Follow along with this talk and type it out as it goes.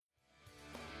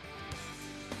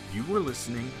You are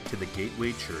listening to the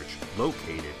Gateway Church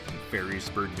located in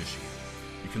Ferrysburg, Michigan.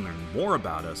 You can learn more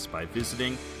about us by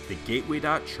visiting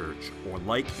thegateway.church or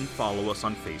like and follow us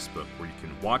on Facebook, where you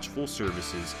can watch full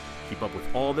services, keep up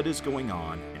with all that is going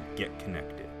on, and get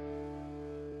connected.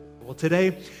 Well,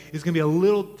 today is going to be a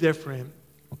little different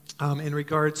in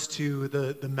regards to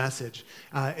the message.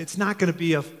 It's not going to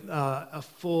be a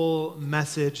full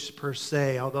message per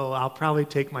se, although I'll probably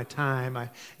take my time,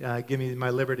 give me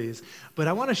my liberties. But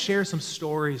I want to share some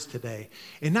stories today.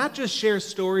 And not just share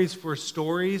stories for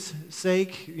stories'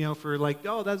 sake, for like,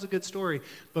 oh, that's a good story,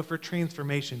 but for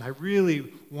transformation. I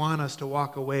really want us to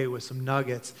walk away with some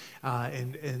nuggets,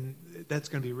 and that's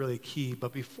going to be really key.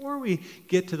 But before we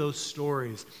get to those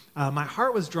stories, my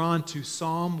heart was drawn to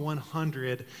Psalm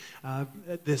 100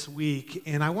 this week,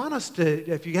 and I want us to,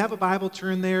 if you have a Bible,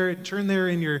 turn there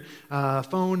in your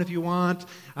phone if you want.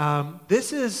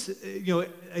 This is,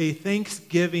 a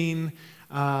Thanksgiving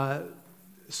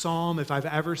psalm, if I've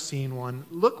ever seen one.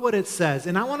 Look what it says,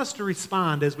 and I want us to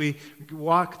respond as we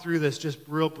walk through this just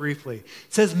real briefly.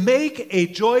 It says, "Make a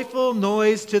joyful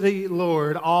noise to the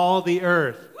Lord, all the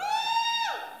earth."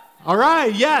 All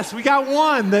right, yes, we got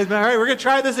one. All right, we're going to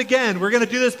try this again. We're going to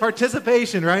do this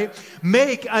participation, right?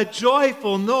 Make a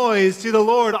joyful noise to the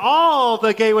Lord, all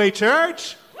the Gateway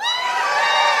Church.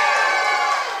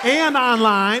 And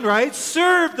online, right?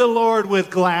 Serve the Lord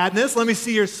with gladness. Let me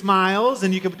see your smiles,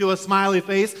 and you can do a smiley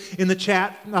face in the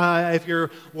chat if you're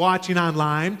watching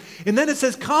online. And then it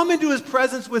says, come into his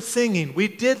presence with singing. We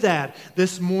did that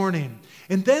this morning.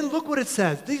 And then look what it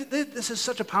says. This is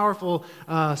such a powerful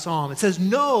psalm. It says,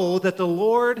 know that the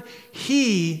Lord,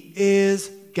 he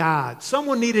is God.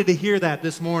 Someone needed to hear that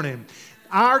this morning.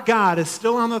 Our God is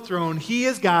still on the throne. He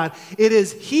is God. It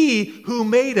is he who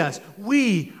made us.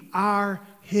 We are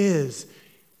his.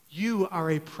 You are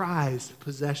a prized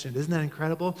possession. Isn't that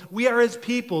incredible? We are his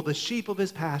people, the sheep of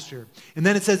his pasture. And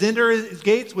then it says, enter his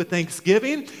gates with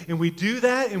thanksgiving. And we do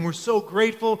that, and we're so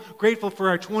grateful for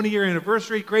our 20-year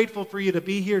anniversary, grateful for you to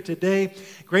be here today,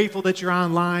 grateful that you're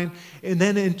online. And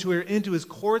then into his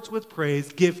courts with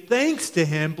praise, give thanks to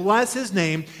him, bless his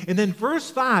name. And then verse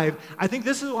 5, I think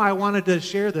this is why I wanted to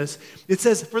share this. It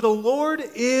says, for the Lord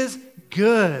is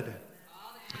good.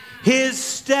 His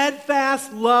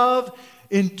steadfast love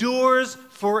endures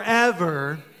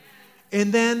forever.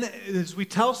 And then as we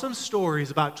tell some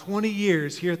stories about 20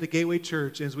 years here at the Gateway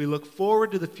Church, as we look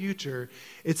forward to the future,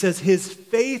 it says his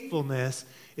faithfulness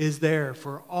is there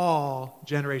for all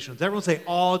generations. Everyone say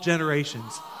all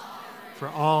generations. For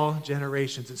all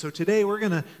generations. And so today we're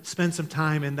going to spend some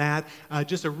time in that.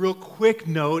 Just a real quick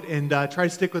note, and try to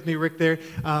stick with me, Rick, there.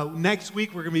 Next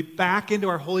week we're going to be back into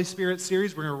our Holy Spirit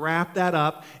series. We're going to wrap that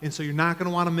up, and so you're not going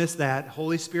to want to miss that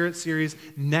Holy Spirit series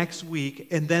next week.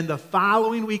 And then the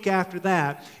following week after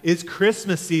that is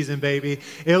Christmas season, baby.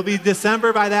 It'll be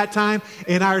December by that time,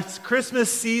 and our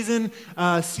Christmas season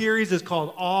series is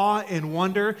called Awe and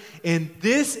Wonder. And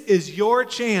this is your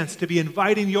chance to be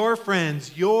inviting your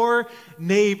friends, your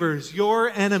neighbors,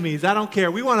 your enemies. I don't care.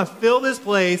 We want to fill this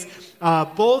place,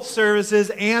 both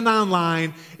services and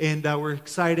online, and we're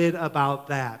excited about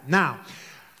that. Now,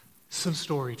 some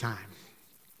story time.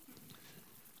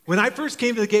 When I first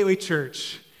came to the Gateway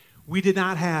Church, we did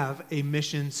not have a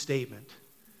mission statement.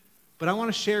 But I want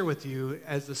to share with you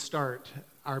as the start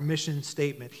our mission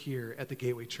statement here at the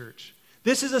Gateway Church.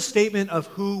 This is a statement of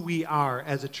who we are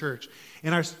as a church.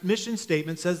 And our mission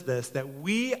statement says this, that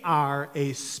we are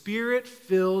a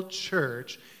spirit-filled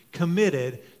church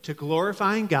committed to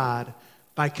glorifying God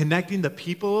by connecting the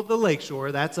people of the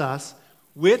Lakeshore, that's us,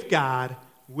 with God,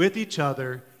 with each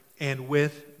other, and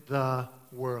with the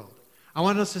world. I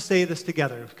want us to say this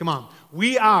together. Come on.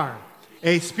 We are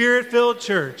a spirit-filled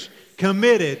church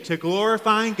committed to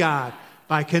glorifying God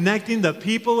by connecting the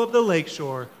people of the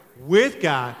Lakeshore with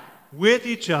God, with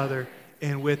each other,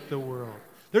 and with the world.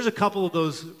 There's a couple of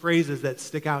those phrases that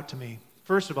stick out to me.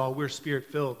 First of all, we're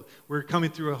Spirit-filled. We're coming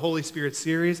through a Holy Spirit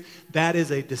series. That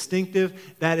is a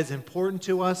distinctive, that is important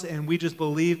to us, and we just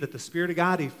believe that the Spirit of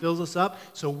God, he fills us up,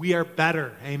 so we are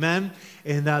better. Amen?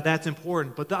 And that's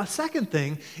important. But the second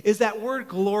thing is that word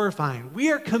glorifying.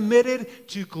 We are committed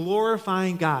to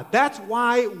glorifying God. That's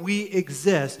why we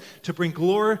exist, to bring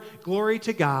glory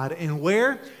to God. And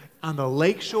where? On the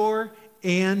Lakeshore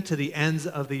and to the ends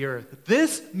of the earth.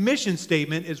 This mission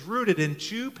statement is rooted in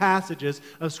two passages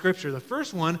of Scripture. The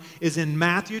first one is in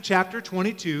Matthew chapter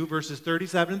 22, verses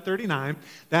 37 and 39.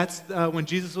 That's when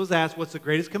Jesus was asked, what's the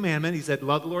greatest commandment? He said,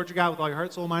 love the Lord your God with all your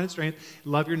heart, soul, mind, and strength.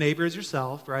 Love your neighbor as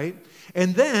yourself, right?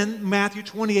 And then Matthew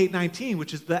 28:19,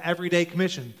 which is the everyday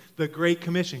commission, the Great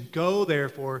Commission. Go,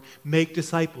 therefore, make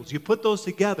disciples. You put those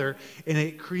together, and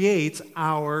it creates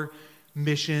our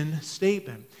mission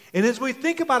statement. And as we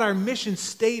think about our mission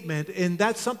statement, and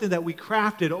that's something that we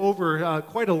crafted over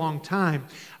quite a long time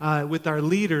with our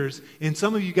leaders, and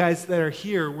some of you guys that are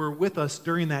here were with us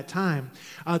during that time,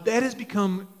 that has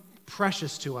become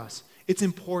precious to us. It's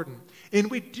important. And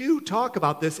we do talk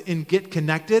about this in Get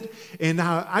Connected. And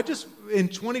in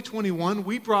 2021,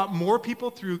 we brought more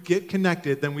people through Get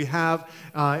Connected than we have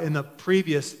in the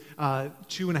previous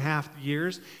 2.5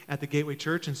 years at the Gateway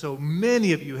Church. And so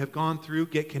many of you have gone through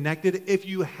Get Connected. If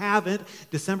you haven't,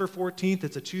 December 14th,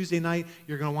 it's a Tuesday night,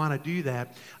 you're going to want to do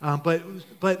that.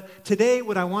 But today,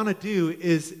 what I want to do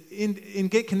is, in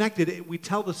Get Connected, we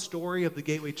tell the story of the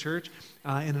Gateway Church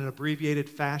in an abbreviated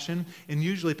fashion. And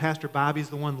usually Pastor Bobby's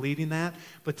the one leading that.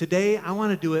 But today, I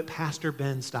want to do it Pastor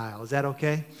Ben style. Is that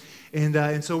okay?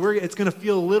 And so it's going to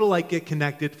feel a little like Get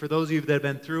Connected for those of you that have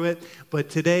been through it. But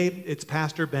today, it's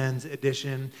Pastor Ben's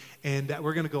edition. And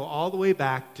we're going to go all the way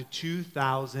back to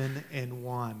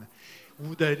 2001.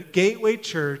 The Gateway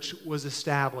Church was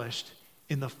established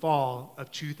in the fall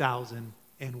of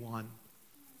 2001.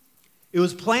 It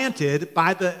was planted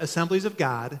by the Assemblies of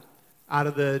God out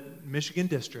of the Michigan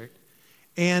district.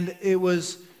 And it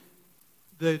was,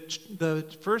 the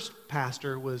first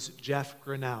pastor was Jeff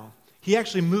Grinnell. He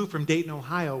actually moved from Dayton,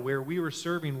 Ohio, where we were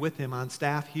serving with him on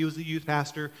staff. He was the youth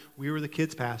pastor, we were the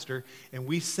kids pastor, and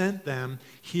we sent them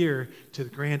here to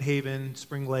the Grand Haven,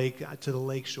 Spring Lake, to the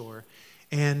lake shore.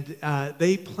 And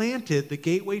they planted the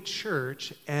Gateway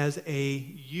Church as a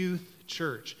youth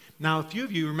church. Now, a few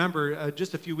of you remember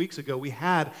just a few weeks ago, we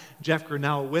had Jeff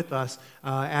Grinnell with us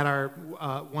at our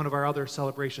one of our other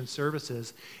celebration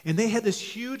services. And they had this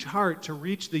huge heart to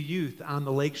reach the youth on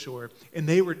the lakeshore, and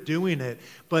they were doing it.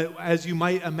 But as you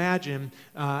might imagine,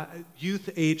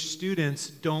 youth-age students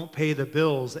don't pay the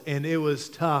bills, and it was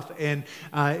tough. And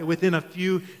within a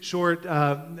few short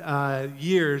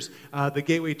years, the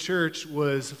Gateway Church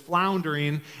was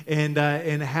floundering and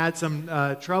had some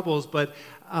troubles. But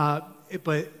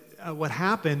what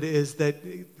happened is that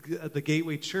the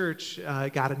Gateway Church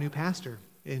got a new pastor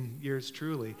in yours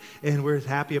truly, and we're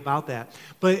happy about that.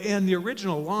 But in the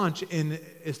original launch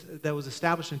that was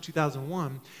established in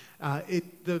 2001,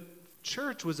 the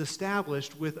church was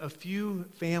established with a few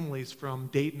families from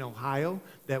Dayton, Ohio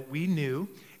that we knew,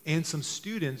 and some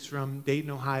students from Dayton,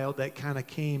 Ohio that kind of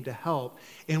came to help.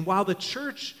 And while the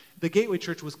Gateway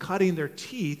Church was cutting their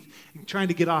teeth and trying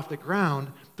to get off the ground,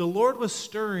 the Lord was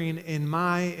stirring in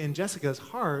my and Jessica's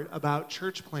heart about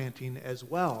church planting as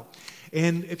well.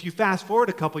 And if you fast forward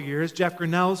a couple years, Jeff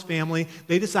Grinnell's family,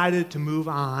 they decided to move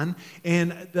on.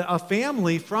 And a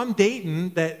family from Dayton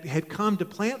that had come to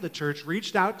plant the church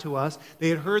reached out to us. They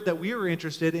had heard that we were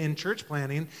interested in church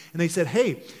planting. And they said,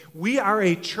 hey, we are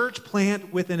a church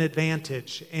plant with an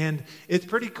advantage. And it's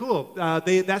pretty cool.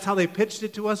 That's how they pitched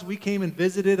it to us. We came and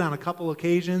visited on a couple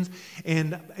occasions.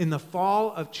 And in the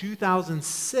fall of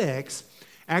 2006,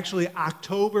 actually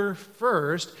October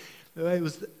 1st,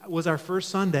 it was our first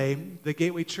Sunday, the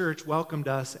Gateway Church welcomed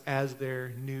us as their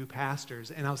new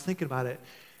pastors. And I was thinking about it.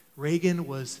 Reagan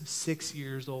was 6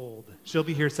 years old. She'll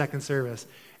be here second service.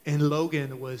 And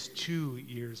Logan was 2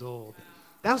 years old.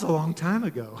 That was a long time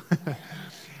ago.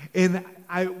 And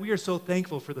we are so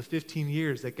thankful for the 15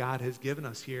 years that God has given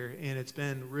us here. And it's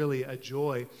been really a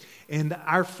joy. And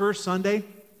our first Sunday,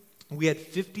 we had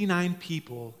 59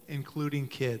 people, including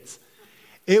kids.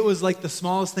 It was like the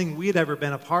smallest thing we had ever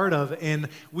been a part of, and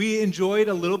we enjoyed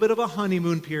a little bit of a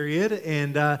honeymoon period,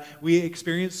 and we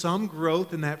experienced some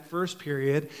growth in that first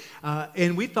period,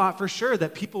 and we thought for sure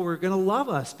that people were going to love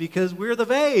us because we're the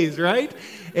Veghs, right?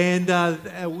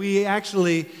 And we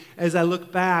actually, as I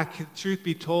look back, truth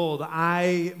be told,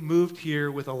 I moved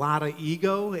here with a lot of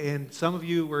ego, and some of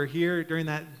you were here during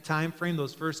that time frame,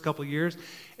 those first couple years.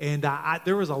 And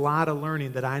there was a lot of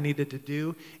learning that I needed to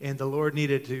do, and the Lord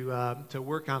needed to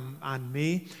work on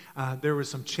me. There were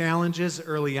some challenges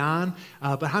early on,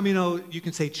 but how many know you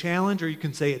can say challenge or you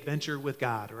can say adventure with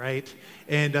God, right?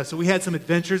 And so we had some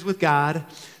adventures with God.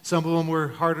 Some of them were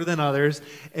harder than others,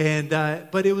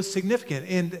 but it was significant.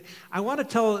 And I want to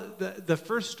tell, the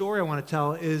first story I want to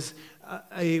tell is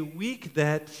a week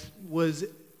that was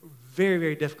very,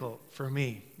 very difficult for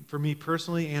me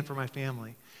personally and for my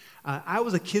family. I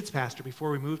was a kids pastor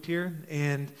before we moved here,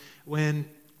 and when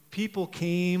people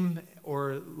came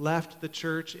or left the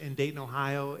church in Dayton,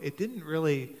 Ohio, it didn't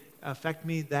really affect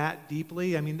me that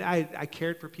deeply. I mean, I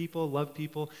cared for people, loved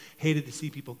people, hated to see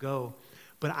people go.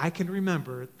 But I can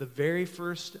remember the very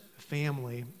first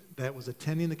family that was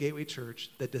attending the Gateway Church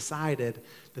that decided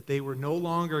that they were no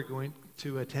longer going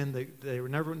to attend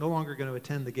no longer going to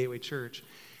attend the Gateway Church.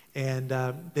 And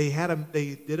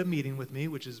they did a meeting with me,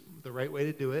 which is the right way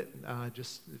to do it.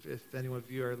 Just if any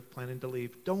of you are planning to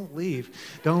leave, don't leave.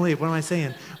 What am I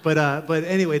saying? But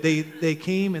anyway, they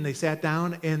came and they sat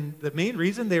down, and the main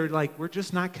reason they were like, we're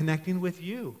just not connecting with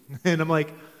you. And I'm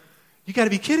like, you got to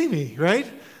be kidding me, right?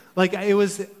 Like it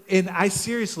was, and I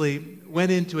seriously went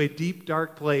into a deep,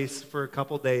 dark place for a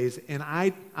couple days, and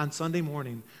on Sunday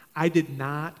morning, I did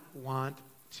not want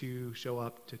to show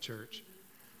up to church.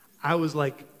 I was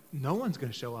like, no one's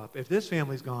going to show up. If this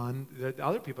family's gone, the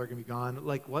other people are going to be gone.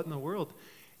 Like, what in the world?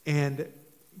 And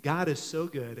God is so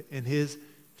good in his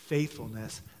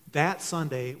faithfulness. That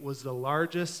Sunday was the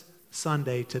largest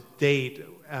Sunday to date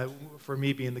for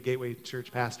me being the Gateway Church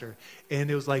pastor.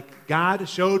 And it was like, God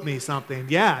showed me something.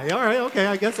 Yeah, all right, okay,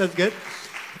 I guess that's good.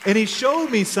 And he showed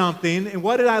me something, and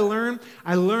what did I learn?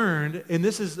 I learned, and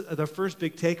this is the first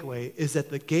big takeaway, is that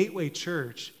the Gateway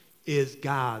Church is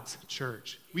God's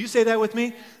church. Will you say that with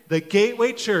me? The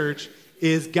Gateway Church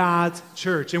is God's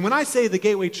church. And when I say the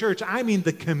Gateway Church, I mean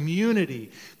the community.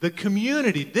 The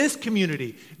community, this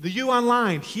community, the you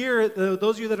online, here,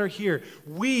 those of you that are here,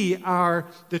 we are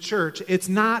the church. It's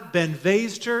not Ben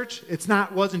Vegh's church.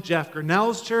 Wasn't Jeff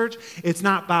Grinnell's church. It's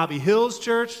not Bobby Hill's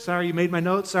church. Sorry, you made my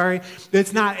notes, sorry.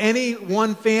 It's not any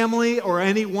one family or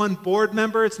any one board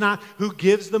member. It's not who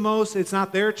gives the most. It's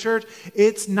not their church.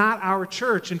 It's not our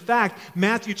church. In fact,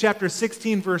 Matthew chapter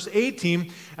 16, verse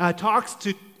 18 talks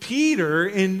to Peter,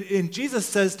 and Jesus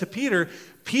says to Peter,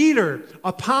 Peter,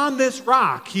 upon this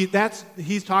rock,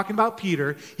 he's talking about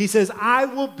Peter, he says, I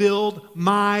will build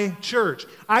my church.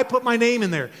 I put my name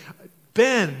in there.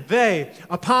 Ben Vegh,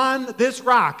 upon this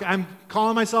rock. I'm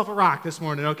calling myself a rock this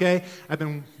morning, okay?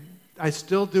 I'm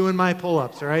still doing my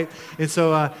pull-ups, all right? And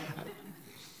so,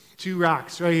 2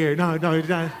 rocks right here. No,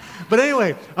 not. But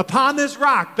anyway, upon this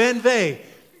rock, Ben Vegh,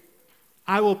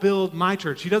 I will build my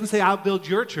church. He doesn't say, I'll build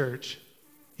your church.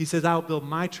 He says, I'll build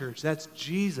my church. That's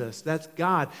Jesus. That's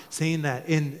God saying that.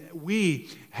 And we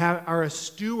are a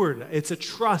steward. It's a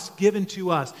trust given to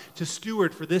us to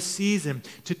steward for this season,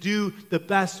 to do the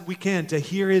best we can, to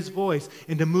hear his voice,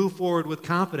 and to move forward with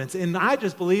confidence. And I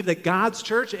just believe that God's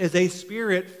church is a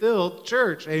spirit-filled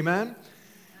church. Amen?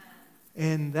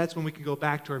 And that's when we can go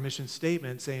back to our mission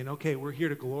statement saying, okay, we're here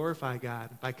to glorify God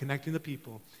by connecting the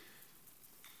people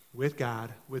with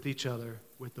God, with each other,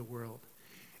 with the world.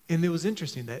 And it was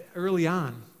interesting that early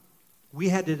on, we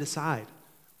had to decide,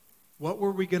 what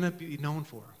were we going to be known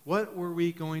for? What were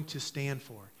we going to stand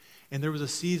for? And there was a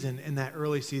season in that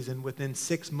early season, within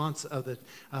 6 months of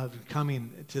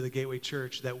coming to the Gateway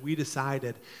Church, that we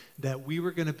decided that we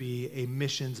were going to be a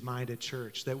missions-minded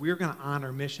church, that we were going to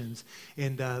honor missions.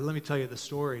 And let me tell you the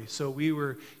story. So we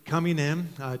were coming in,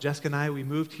 Jessica and I, we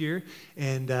moved here,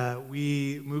 and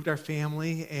we moved our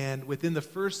family. And within the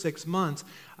first 6 months,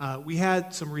 we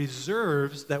had some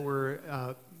reserves that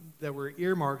were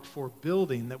earmarked for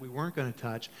building that we weren't going to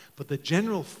touch, but the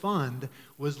general fund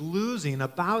was losing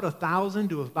about $1,000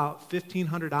 to about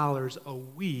 $1,500 a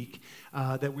week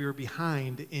that we were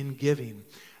behind in giving.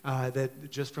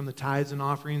 That just from the tithes and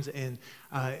offerings, and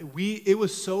it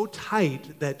was so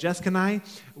tight that Jessica and I,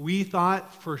 we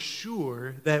thought for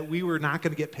sure that we were not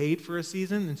going to get paid for a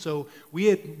season, and so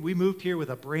we moved here with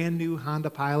a brand new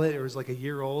Honda Pilot. It was like a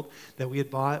year old that we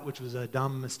had bought, which was a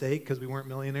dumb mistake because we weren't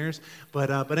millionaires. But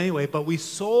anyway, but we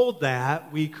sold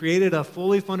that. We created a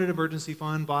fully funded emergency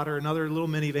fund, bought her another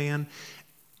little minivan.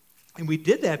 And we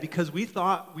did that because we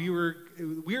thought we were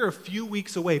a few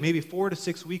weeks away, maybe 4 to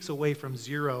 6 weeks away from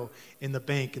zero in the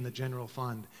bank in the general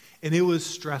fund. And it was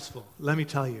stressful, let me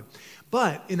tell you.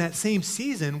 But in that same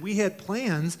season, we had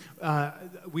plans.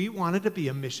 We wanted to be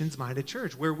a missions-minded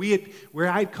church where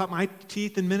I had cut my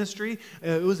teeth in ministry.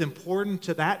 It was important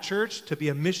to that church to be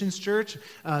a missions church.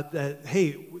 The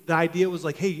idea was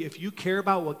like, hey, if you care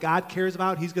about what God cares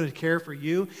about, he's going to care for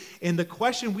you. And the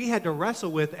question we had to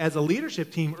wrestle with as a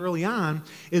leadership team early on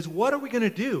is, what are we going to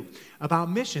do about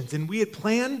missions? And we had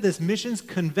planned this missions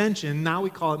convention. Now we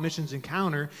call it Missions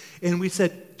Encounter. And we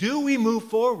said, do we move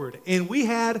forward? And we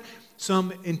had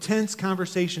some intense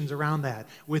conversations around that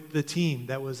with the team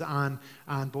that was on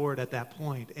board at that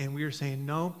point. And we were saying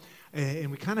no, and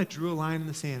we kind of drew a line in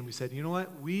the sand. We said, you know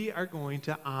what? We are going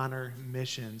to honor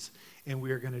missions, and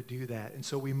we are going to do that. And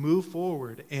so we moved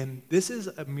forward, and this is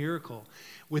a miracle.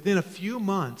 Within a few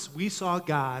months, we saw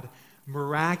God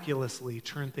miraculously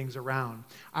turned things around.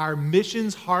 Our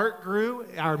missions heart grew,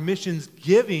 our missions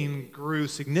giving grew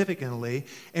significantly,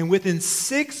 and within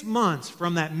 6 months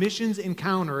from that missions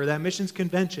encounter, or that missions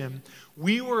convention,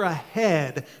 we were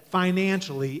ahead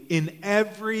financially in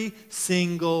every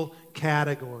single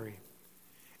category.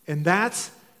 And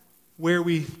that's where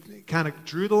we kind of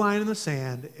drew the line in the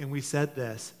sand, and we said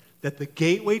this, that the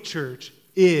Gateway Church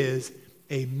is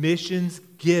a missions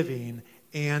giving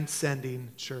and sending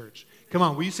church. Come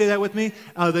on, will you say that with me?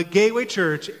 The Gateway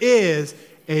Church is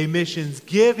a missions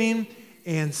giving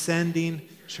and sending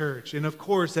church. And of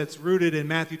course, that's rooted in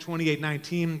Matthew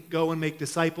 28:19, go and make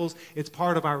disciples. It's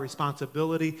part of our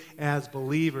responsibility as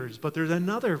believers. But there's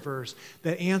another verse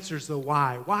that answers the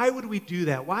why. Why would we do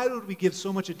that? Why would we give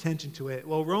so much attention to it?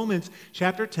 Well, Romans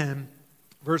chapter 10,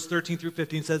 verse 13 through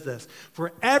 15 says this,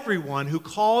 for everyone who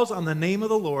calls on the name of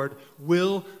the Lord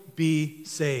will be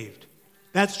saved.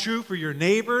 That's true for your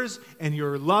neighbors and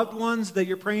your loved ones that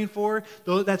you're praying for.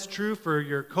 That's true for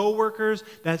your coworkers.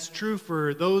 That's true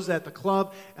for those at the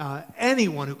club.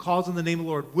 Anyone who calls on the name of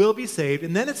the Lord will be saved.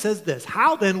 And then it says this,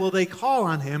 how then will they call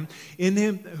on him in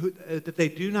him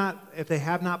if they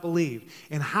have not believed?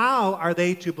 And how are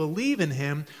they to believe in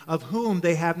him of whom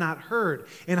they have not heard?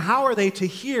 And how are they to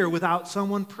hear without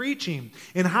someone preaching?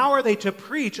 And how are they to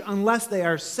preach unless they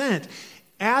are sent?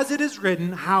 As it is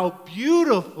written, how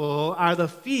beautiful are the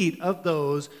feet of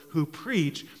those who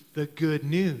preach the good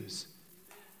news.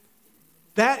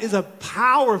 That is a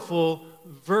powerful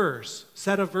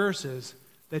set of verses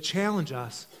that challenge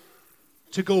us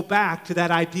to go back to that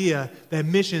idea that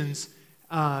missions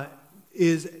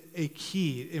is a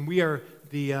key, and we're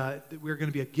going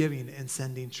to be a giving and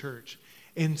sending church.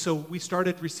 And so we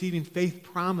started receiving faith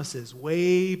promises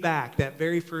way back that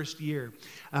very first year.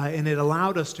 And it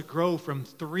allowed us to grow from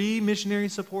 3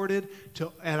 missionaries supported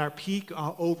to, at our peak,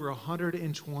 over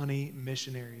 120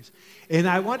 missionaries. And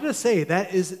I wanted to say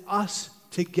that is us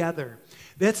together.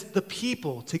 That's the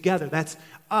people together. That's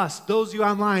us, those of you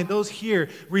online, those here,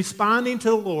 responding to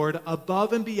the Lord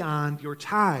above and beyond your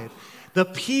tithe. The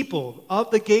people of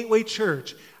the Gateway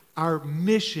Church are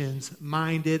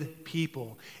missions-minded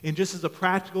people. And just as a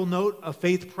practical note, a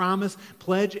faith promise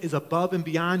pledge is above and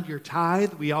beyond your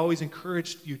tithe. We always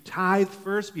encourage you tithe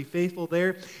first, be faithful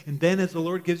there, and then as the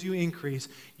Lord gives you increase,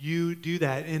 you do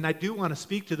that. And I do want to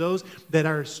speak to those that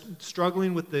are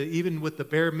struggling with even with the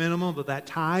bare minimum of that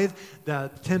tithe,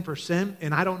 the 10%.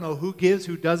 And I don't know who gives,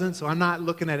 who doesn't, so I'm not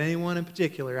looking at anyone in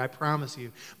particular, I promise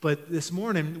you. But this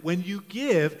morning, when you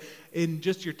give in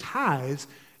just your tithes,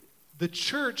 the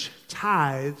church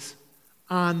tithes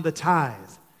on the tithe.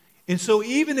 And so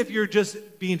even if you're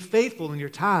just being faithful in your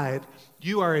tithe,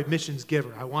 you are a missions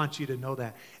giver. I want you to know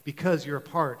that because you're a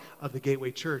part of the Gateway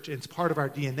Church. And it's part of our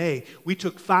DNA. We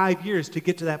took 5 years to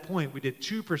get to that point. We did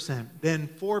 2%, then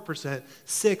 4%,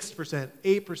 6%,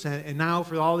 8%, and now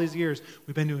for all these years,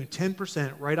 we've been doing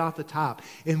 10% right off the top.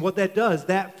 And what that does,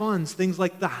 that funds things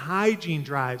like the hygiene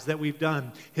drives that we've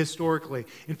done historically.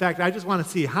 In fact, I just want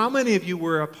to see how many of you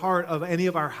were a part of any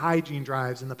of our hygiene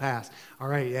drives in the past. All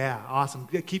right, yeah, awesome.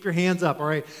 Keep your hands up, all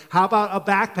right. How about a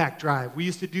backpack drive? We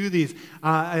used to do these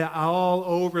all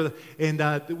over,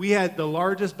 and we had the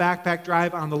largest backpack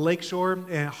drive on the lakeshore,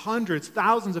 and hundreds,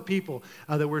 thousands of people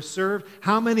that were served.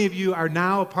 How many of you are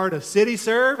now a part of City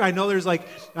Serve? I know there's like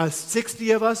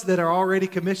 60 of us that are already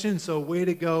commissioned, so way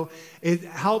to go. It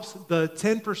helps the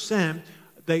 10%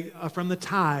 from the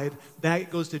tithe, that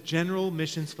goes to General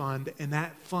Missions Fund, and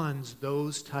that funds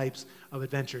those types of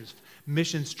adventures.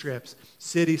 Missions trips,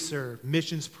 City Serve,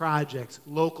 missions projects,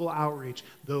 local outreach,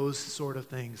 those sort of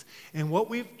things. And what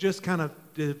we've just kind of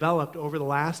developed over the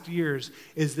last years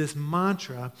is this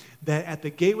mantra that at the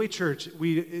Gateway Church,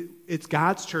 it's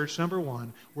God's church, number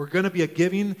one. We're going to be a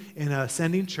giving and a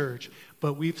sending church,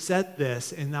 but we've said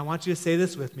this, and I want you to say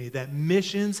this with me, that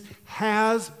missions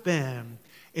has been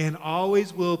and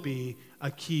always will be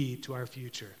a key to our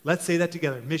future. Let's say that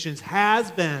together. Missions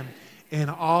has been and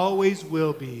always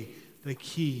will be the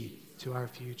key to our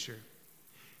future.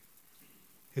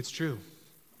 It's true.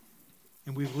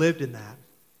 And we've lived in that.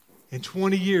 And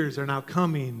 20 years are now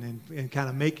coming and kind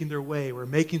of making their way. We're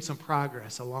making some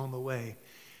progress along the way.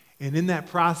 And in that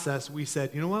process, we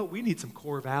said, you know what? We need some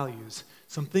core values,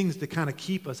 some things to kind of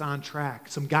keep us on track,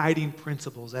 some guiding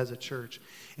principles as a church.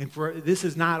 And this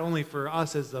is not only for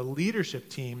us as the leadership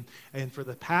team and for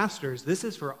the pastors, this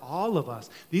is for all of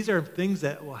us. These are things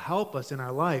that will help us in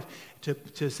our life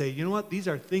to say, you know what? These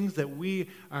are things that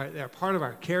are part of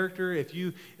our character. If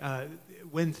you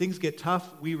when things get tough,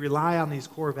 we rely on these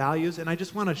core values. And I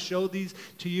just want to show these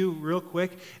to you real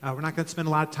quick. We're not going to spend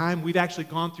a lot of time. We've actually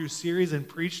gone through series and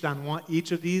preached on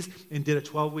each of these and did a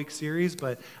 12-week series.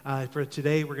 But for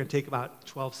today, we're going to take about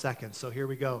 12 seconds. So here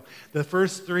we go. The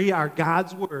first three are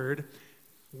God's Word,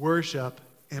 worship,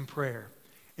 and prayer.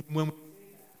 And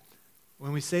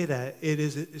when we say that,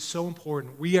 it's so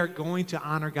important. We are going to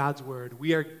honor God's Word.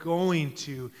 We are going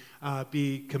to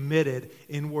be committed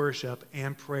in worship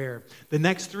and prayer. The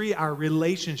next three are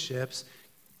relationships,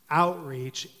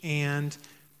 outreach, and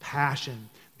passion.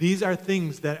 These are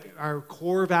things that are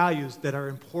core values that are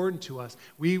important to us.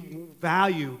 We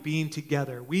value being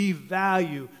together. We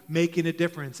value making a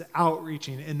difference,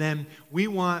 outreaching. And then we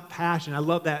want passion. I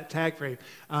love that tag phrase,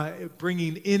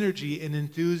 bringing energy and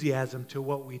enthusiasm to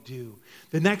what we do.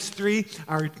 The next three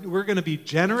are we're going to be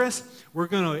generous, we're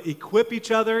going to equip each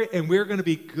other, and we're going to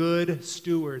be good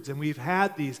stewards. And we've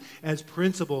had these as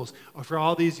principles for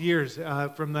all these years,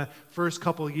 from the first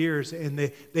couple of years,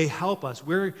 and they help us.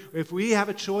 If we have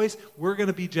a choice, we're going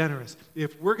to be generous.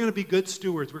 If we're going to be good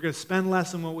stewards, we're going to spend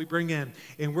less on what we bring in,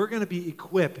 and we're going to be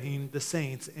equipping the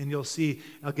saints, and you'll see,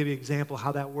 I'll give you an example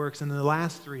how that works. And then the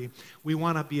last three, we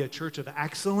want to be a church of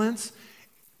excellence,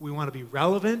 we want to be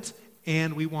relevant,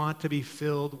 and we want to be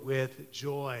filled with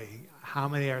joy. How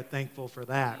many are thankful for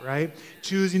that, right?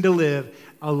 Choosing to live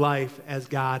a life as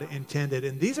God intended.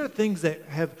 And these are things that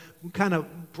have kind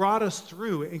of brought us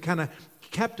through and kind of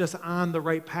kept us on the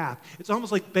right path. It's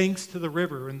almost like banks to the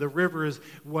river, and the river is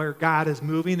where God is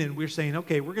moving, and we're saying,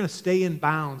 okay, we're going to stay in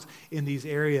bounds in these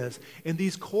areas. And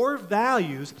these core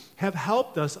values have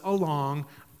helped us along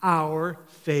our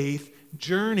faith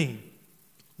journey.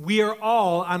 We are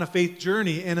all on a faith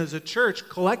journey, and as a church,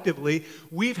 collectively,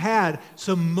 we've had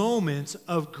some moments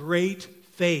of great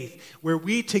faith where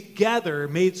we together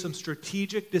made some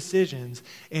strategic decisions,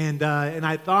 and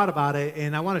I thought about it,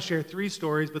 and I want to share three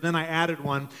stories, but then I added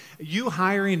one. You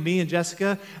hiring me and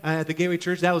Jessica at the Gateway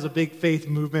Church, that was a big faith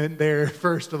movement there,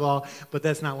 first of all, but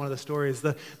that's not one of the stories.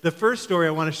 The first story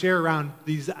I want to share around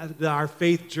our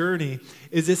faith journey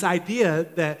is this idea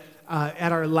that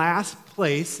at our last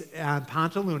place on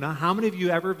Ponta Luna, how many of you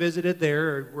ever visited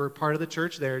there or were part of the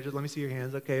church there? Just let me see your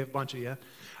hands. Okay, a bunch of you.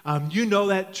 You know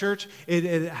that church,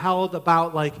 it held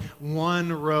about like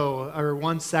one row or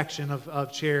one section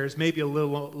of chairs, maybe a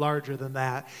little larger than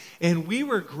that. And we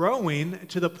were growing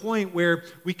to the point where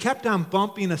we kept on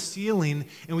bumping a ceiling,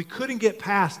 and we couldn't get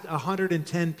past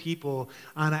 110 people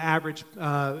on an average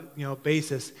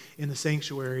basis in the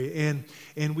sanctuary.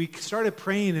 And we started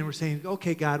praying, and we're saying,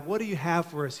 okay, God, what do you have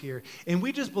for us here? And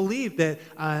we just believed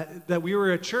that we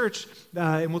were a church,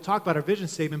 and we'll talk about our vision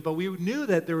statement, but we knew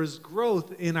that there was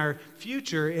growth in our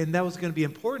future, and that was going to be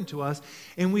important to us.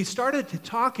 And we started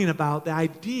talking about the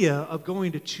idea of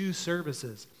going to 2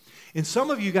 services. And some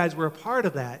of you guys were a part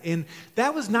of that. And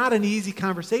that was not an easy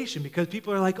conversation because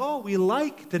people are like, oh, we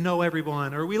like to know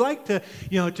everyone, or we like to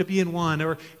be in one,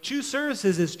 or 2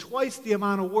 services is twice the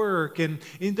amount of work. And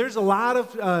there's a lot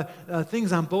of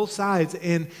things on both sides.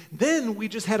 And then we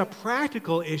just had a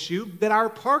practical issue that our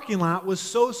parking lot was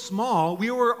so small. We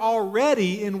were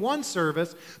already in one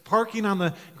service parking on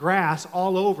the grass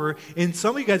all over. And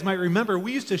some of you guys might remember,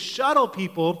 we used to shuttle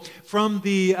people from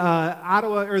the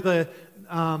Ottawa or the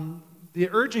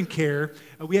urgent care.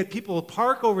 We had people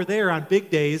park over there on big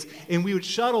days, and we would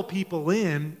shuttle people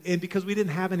in, and because we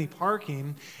didn't have any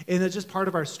parking, and that's just part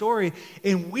of our story.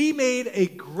 And we made a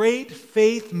great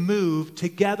faith move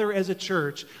together as a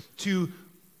church to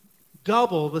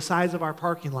double the size of our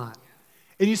parking lot.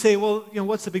 And you say, well,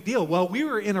 what's the big deal? Well, we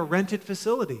were in a rented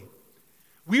facility.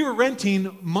 We were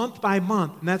renting month by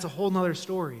month, and that's a whole nother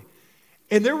story.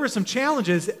 And there were some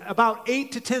challenges, about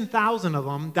 $8,000 to $10,000 of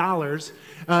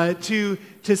them,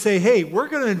 to say, hey, we're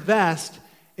going to invest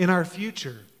in our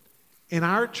future. And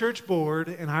our church board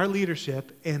and our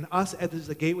leadership and us as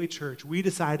the Gateway Church, we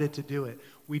decided to do it.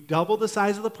 We doubled the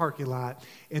size of the parking lot,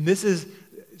 and this is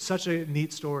such a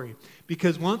neat story.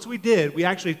 Because once we did, we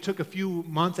actually took a few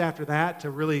months after that to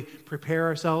really prepare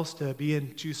ourselves to be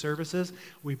in 2 services.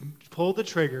 We pulled the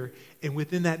trigger, and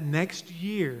within that next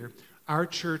year, our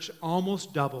church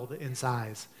almost doubled in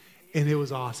size, and it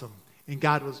was awesome. And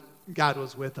God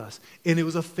was with us. And it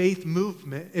was a faith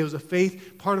movement. It was a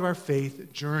part of our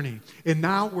faith journey. And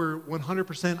now we're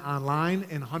 100% online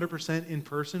and 100% in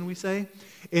person, we say.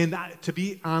 And to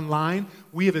be online,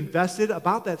 we have invested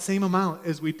about that same amount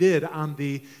as we did on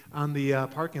the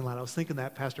parking lot. I was thinking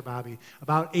that, Pastor Bobby,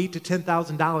 about $8,000 to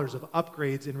 $10,000 of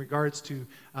upgrades in regards to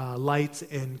lights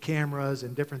and cameras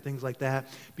and different things like that,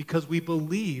 because we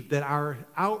believe that our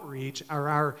outreach,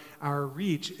 our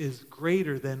reach is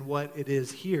greater than what it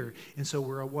is here. And so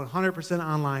we're 100%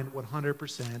 online,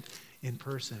 100% in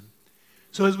person.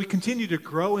 So as we continue to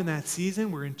grow in that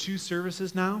season, we're in 2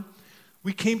 services now.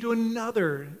 We came to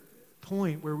another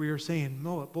point where we were saying,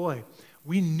 oh, boy,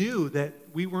 we knew that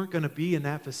we weren't going to be in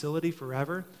that facility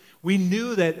forever. We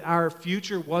knew that our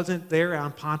future wasn't there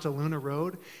on Ponta Luna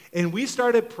Road. And we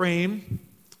started praying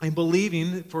and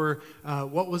believing for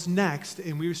what was next.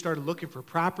 And we started looking for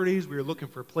properties. We were looking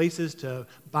for places to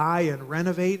buy and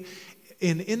renovate.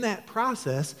 And in that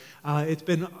process, it's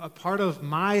been a part of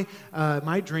my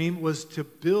dream was to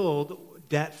build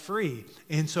debt-free.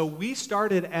 And so we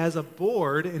started as a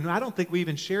board, and I don't think we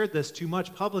even shared this too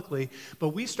much publicly, but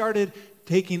we started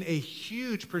taking a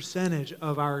huge percentage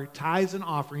of our tithes and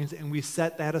offerings, and we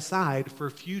set that aside for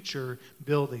future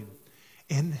building.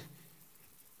 And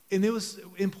it was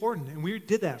important, and we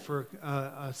did that for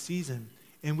a season.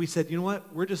 And we said, you know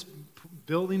what, we're just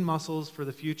building muscles for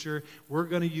the future. We're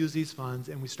going to use these funds.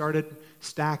 And we started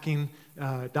stacking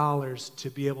dollars to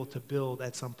be able to build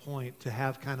at some point, to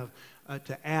have kind of,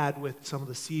 to add with some of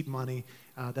the seed money.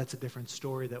 That's a different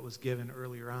story that was given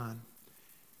earlier on.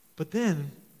 But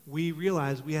then we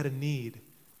realized we had a need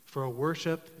for a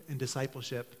worship and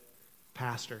discipleship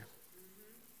pastor.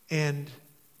 And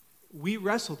we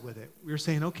wrestled with it. We were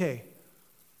saying, okay,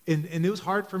 and it was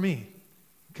hard for me.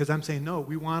 Because I'm saying, no,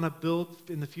 we want to build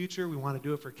in the future. We want to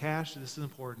do it for cash. This is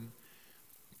important.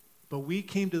 But we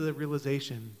came to the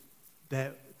realization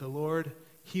that the Lord,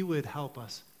 He would help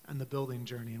us on the building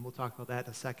journey. And we'll talk about that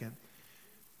in a second.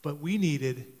 But we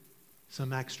needed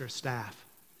some extra staff.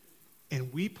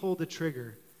 And we pulled the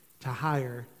trigger to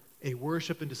hire a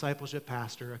worship and discipleship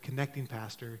pastor, a connecting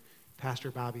pastor,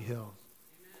 Pastor Bobby Hill.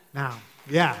 Now,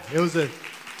 yeah, it was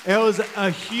a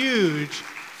huge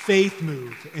faith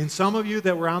move. And some of you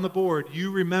that were on the board,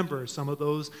 you remember some of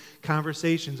those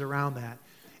conversations around that.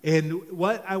 And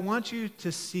what I want you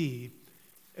to see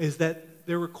is that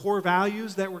there were core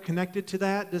values that were connected to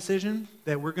that decision,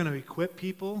 that we're going to equip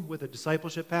people with a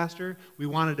discipleship pastor. We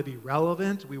wanted to be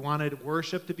relevant. We wanted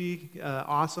worship to be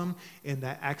awesome in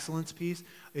that excellence piece.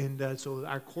 And so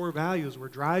our core values were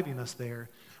driving us there.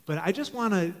 But I just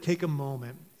want to take a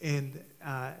moment, and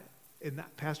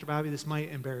Pastor Bobby, this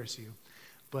might embarrass you,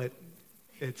 but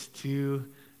it's too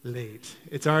late.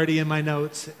 It's already in my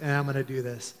notes, and I'm going to do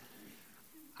this.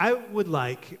 I would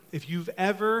like, if you've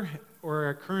ever or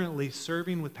are currently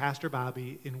serving with Pastor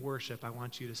Bobby in worship, I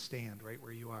want you to stand right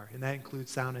where you are. And that includes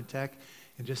sound and tech,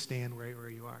 and just stand right where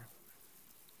you are.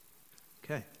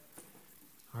 Okay.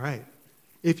 All right.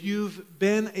 If you've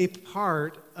been a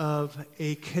part of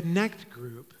a Connect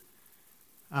group,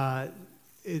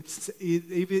 it's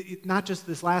not just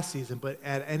this last season, but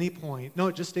at any point,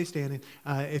 no, just stay standing.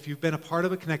 If you've been a part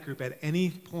of a Connect group at any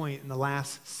point in the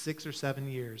last 6 or 7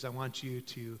 years, I want you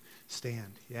to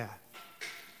stand. Yeah.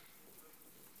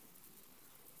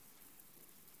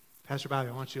 Pastor Bobby,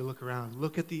 I want you to look around.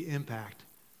 Look at the impact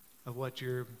of what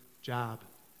your job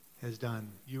has done.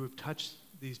 You have touched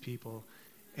these people,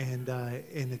 and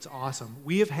it's awesome.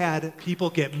 We have had people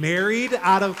get married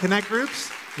out of Connect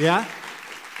groups. Yeah.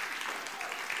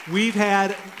 We've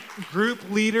had group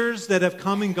leaders that have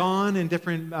come and gone in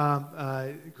different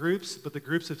groups, but the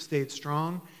groups have stayed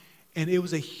strong. And it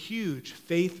was a huge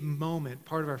faith moment,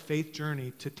 part of our faith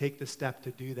journey, to take the step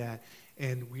to do that.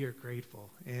 And we are grateful.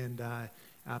 And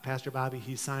Pastor Bobby,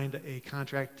 he signed a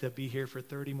contract to be here for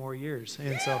 30 more years.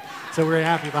 And so we're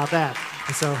happy about that.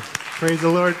 And so praise the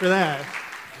Lord for that.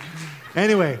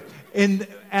 Anyway, and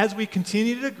as we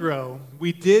continue to grow,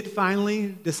 we did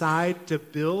finally decide to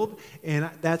build, and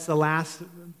that's the last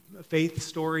faith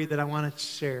story that I want to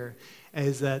share,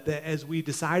 is that as we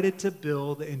decided to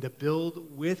build and to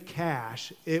build with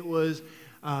cash, it was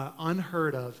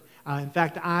unheard of. In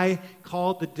fact, I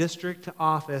called the district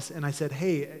office and I said,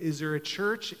 hey, is there a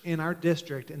church in our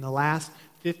district in the last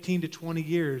 15 to 20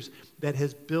 years that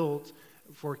has built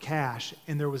for cash?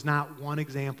 And there was not one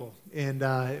example in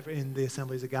the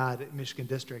Assemblies of God Michigan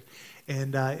District.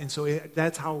 And so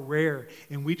that's how rare.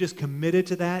 And we just committed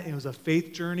to that. It was a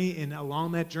faith journey. And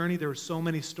along that journey, there were so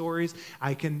many stories.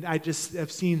 I just have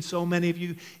seen so many of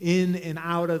you in and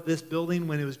out of this building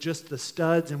when it was just the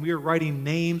studs. And we were writing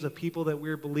names of people that we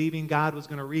were believing God was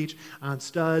going to reach on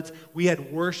studs. We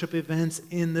had worship events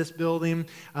in this building.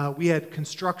 We had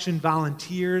construction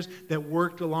volunteers that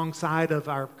worked alongside of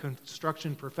our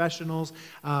construction professionals.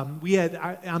 We had,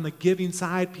 on the giving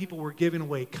side, people were giving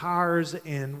away cars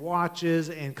and watches couches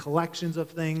and collections of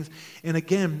things. And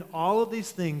again, all of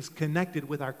these things connected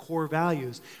with our core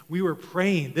values. We were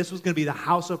praying. This was going to be the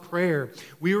house of prayer.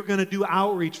 We were going to do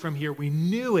outreach from here. We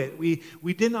knew it. We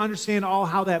didn't understand all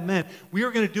how that meant. We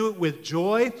were going to do it with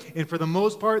joy, and for the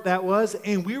most part that was,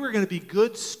 and we were going to be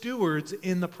good stewards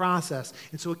in the process.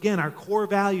 And so again, our core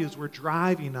values were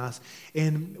driving us.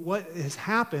 And what has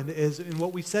happened is, and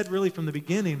what we said really from the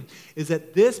beginning, is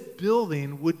that this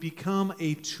building would become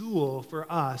a tool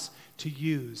for us to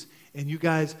use. And you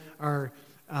guys are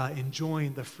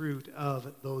enjoying the fruit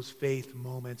of those faith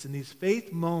moments. And these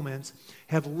faith moments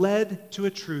have led to a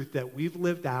truth that we've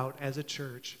lived out as a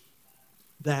church,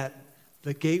 that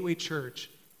the Gateway Church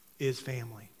is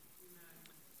family.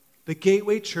 The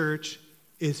Gateway Church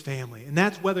is family. And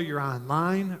that's whether you're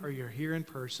online or you're here in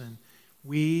person.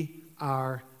 We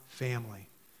are family.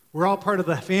 We're all part of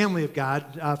the family of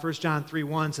God. 1 John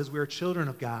 3:1 says we are children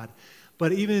of God.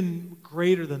 But even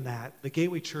greater than that, the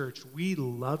Gateway Church, we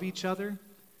love each other.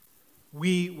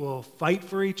 We will fight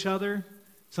for each other.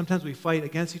 Sometimes we fight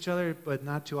against each other, but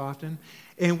not too often.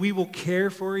 And we will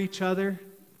care for each other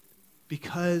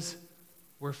because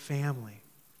we're family.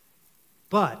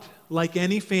 But like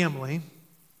any family,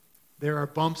 there are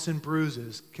bumps and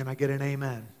bruises. Can I get an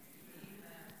amen?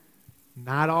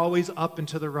 Not always up and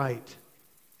to the right.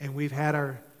 And we've had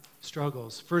our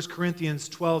struggles. 1 Corinthians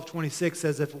 12:26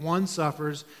 says, if one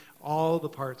suffers, all the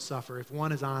parts suffer. If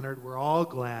one is honored, we're all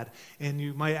glad. And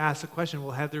you might ask the question,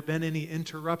 well, have there been any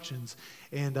interruptions?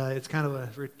 And it's kind of a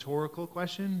rhetorical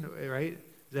question, right?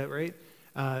 Is that right?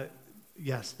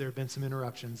 Yes, there have been some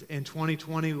interruptions. And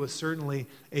 2020 was certainly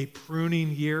a pruning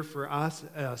year for us,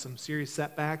 some serious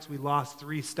setbacks. We lost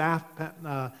 3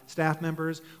 staff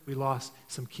members. We lost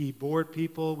some key board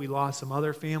people. We lost some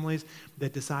other families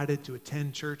that decided to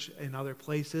attend church in other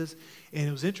places. And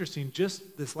it was interesting,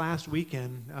 just this last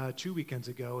weekend, 2 weekends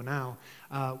ago now,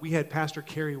 we had Pastor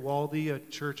Kerry Waldy, a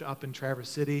church up in Traverse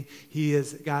City. He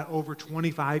has got over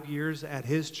 25 years at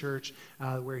his church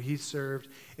where he served.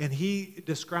 And he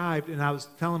described, and I was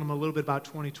telling him a little bit about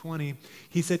 2020,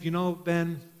 he said, you know,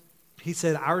 Ben, he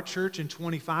said, our church in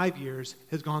 25 years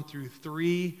has gone through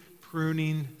 3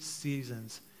 pruning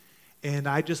seasons. And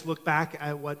I just look back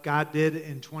at what God did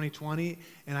in 2020,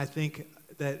 and I think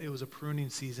that it was a pruning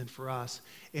season for us.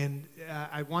 And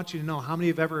I want you to know, how many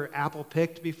have ever apple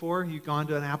picked before? You've gone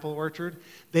to an apple orchard?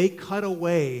 They cut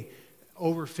away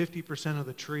over 50% of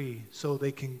the tree so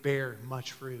they can bear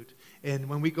much fruit. And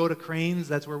when we go to Cranes,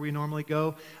 that's where we normally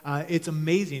go. It's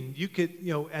amazing. You could,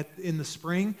 in the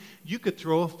spring, you could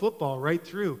throw a football right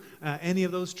through any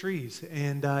of those trees.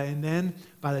 And then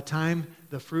by the time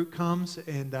the fruit comes,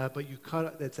 but you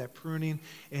cut, that's that pruning,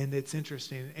 and it's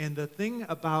interesting. And the thing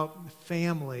about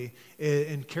family,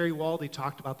 and Kerry Waldy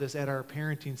talked about this at our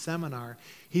parenting seminar,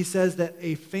 he says that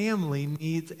a family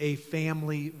needs a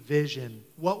family vision.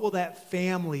 What will that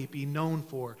family be known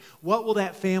for? What will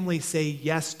that family say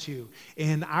yes to?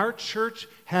 And our church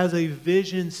has a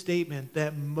vision statement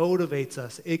that motivates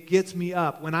us. It gets me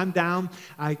up. When I'm down,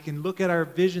 I can look at our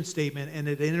vision statement and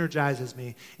it energizes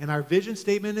me. And our vision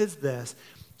statement is this: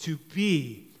 to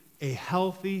be a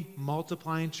healthy,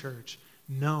 multiplying church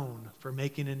known for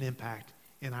making an impact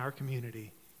in our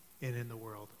community and in the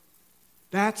world.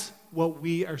 That's what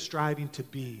we are striving to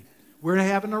be. We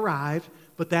haven't arrived,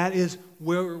 but that is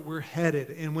where we're headed.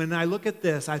 And when I look at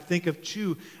this, I think of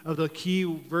 2 of the key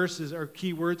verses or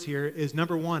key words here is,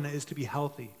 number 1 is to be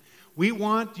healthy. We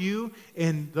want you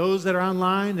and those that are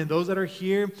online and those that are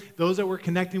here, those that we're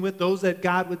connecting with, those that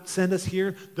God would send us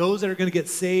here, those that are going to get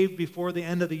saved before the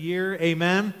end of the year.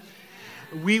 Amen.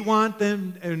 We want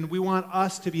them and we want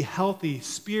us to be healthy,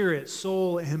 spirit,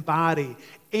 soul, and body,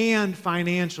 and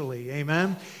financially.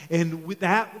 Amen. And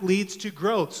that leads to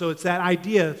growth. So it's that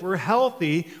idea, if we're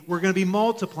healthy, we're going to be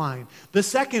multiplying. The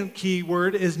second key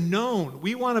word is known.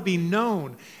 We want to be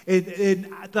known. And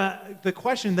the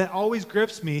question that always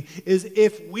grips me is,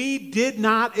 if we did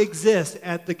not exist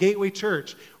at the Gateway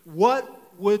Church, what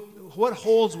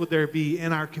holes would there be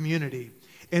in our community?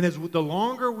 And as the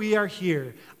longer we are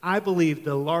here, I believe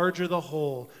the larger the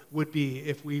hole would be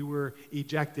if we were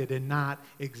ejected and not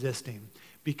existing.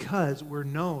 Because we're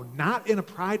known, not in a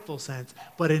prideful sense,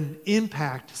 but in an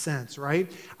impact sense,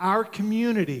 right? Our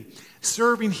community,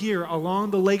 serving here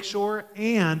along the lakeshore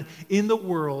and in the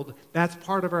world, that's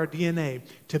part of our DNA,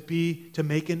 to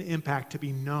make an impact, to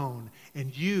be known.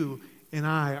 And you and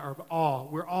I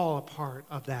we're all a part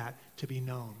of that, to be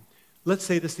known. Let's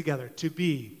say this together: to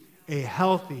be a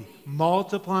healthy,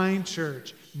 multiplying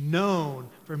church known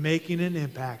for making an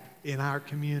impact in our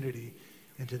community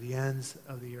and to the ends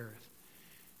of the earth.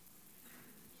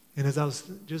 And as I was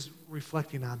just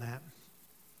reflecting on that,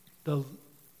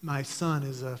 My son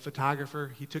is a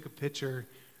photographer. He took a picture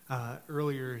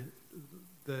earlier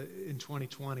in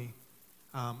 2020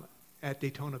 at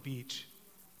Daytona Beach.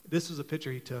 This was a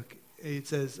picture he took. It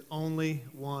says, "Only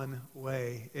one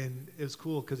way." And it was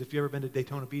cool because if you've ever been to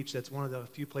Daytona Beach, that's one of the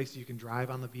few places you can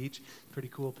drive on the beach. Pretty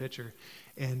cool picture.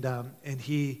 And I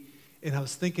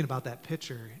was thinking about that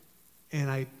picture,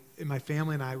 and my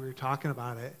family and I, we were talking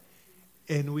about it,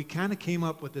 and we kind of came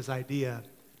up with this idea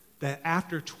that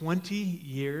after 20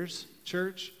 years,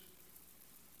 church,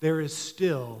 there is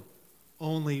still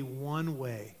only one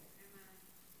way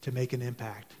to make an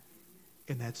impact,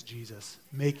 and that's Jesus,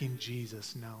 making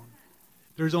Jesus known.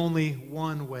 There's only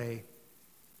one way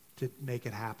to make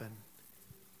it happen,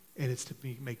 and it's to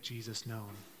make Jesus known.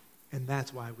 And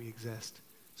that's why we exist,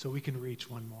 so we can reach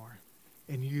one more.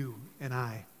 And you and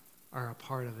I are a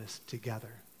part of this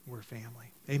together. We're family.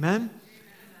 Amen?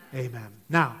 Amen.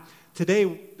 Now,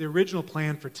 today, the original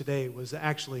plan for today was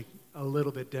actually a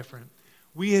little bit different.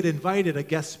 We had invited a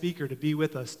guest speaker to be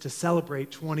with us to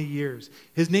celebrate 20 years.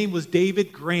 His name was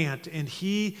David Grant, and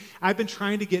I've been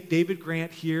trying to get David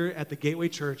Grant here at the Gateway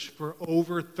Church for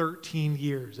over 13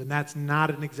 years, and that's not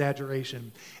an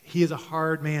exaggeration. He is a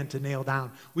hard man to nail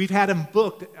down. We've had him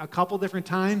booked a couple different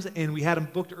times, and we had him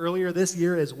booked earlier this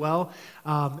year as well.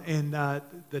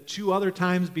 The two other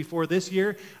times before this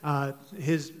year,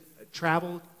 his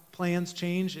travel plans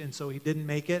changed, and so he didn't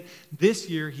make it. This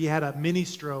year, he had a mini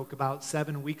stroke about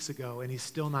 7 weeks ago, and he's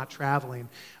still not traveling.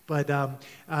 But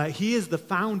he is the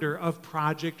founder of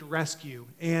Project Rescue.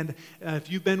 And if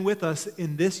you've been with us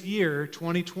in this year,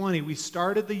 2020, we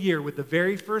started the year with the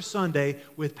very first Sunday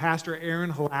with Pastor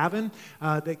Aaron Halavin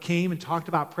that came and talked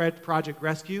about Project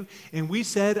Rescue. And we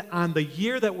said on the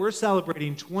year that we're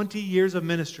celebrating 20 years of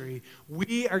ministry,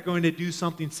 we are going to do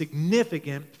something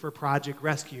significant for Project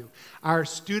Rescue. Our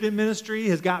student ministry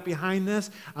has got behind this.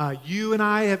 You and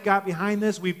I have got behind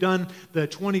this. We've done the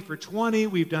 20 for 20.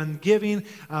 We've done giving.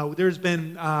 There's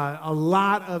been a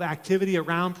lot of activity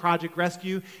around Project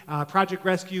Rescue. Project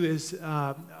Rescue is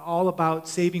all about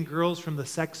saving girls from the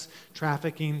sex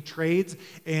trafficking trades.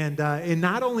 And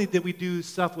not only did we do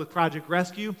stuff with Project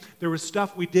Rescue, there was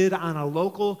stuff we did on a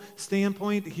local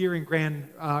standpoint here in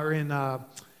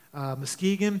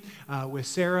Muskegon with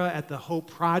Sarah at the Hope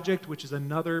Project, which is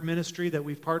another ministry that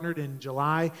we've partnered in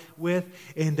July with.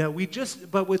 And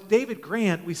but with David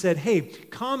Grant, we said, hey,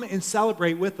 come and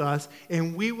celebrate with us,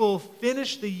 and we will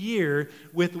finish the year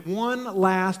with one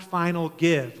last final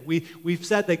give. We've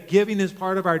said that giving is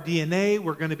part of our DNA.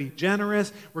 We're going to be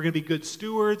generous, we're going to be good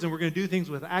stewards, and we're going to do things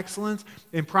with excellence.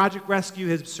 And Project Rescue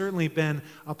has certainly been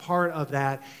a part of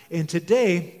that. And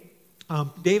today,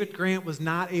 David Grant was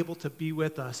not able to be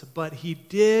with us, but he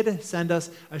did send us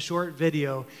a short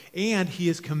video, and he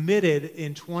is committed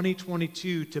in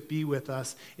 2022 to be with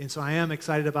us. And so I am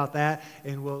excited about that,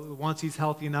 and once he's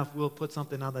healthy enough, we'll put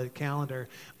something on the calendar.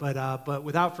 But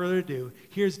without further ado,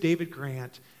 here's David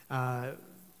Grant,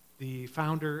 the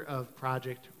founder of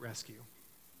Project Rescue.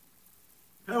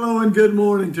 Hello and good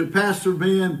morning to Pastor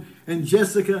Ben and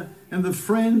Jessica and the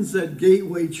friends at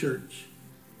Gateway Church.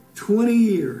 20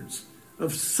 years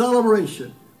of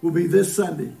celebration will be this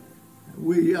Sunday.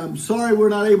 I'm sorry we're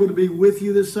not able to be with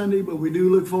you this Sunday, but we do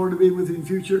look forward to being with you in the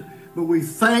future. But we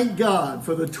thank God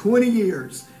for the 20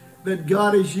 years that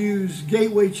God has used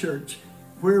Gateway Church.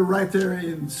 We're right there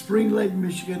in Spring Lake,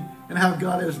 Michigan, and how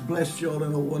God has blessed you all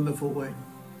in a wonderful way.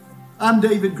 I'm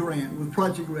David Grant with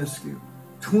Project Rescue.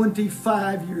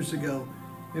 25 years ago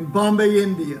in Bombay,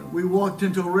 India, we walked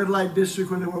into a red light district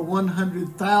where there were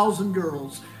 100,000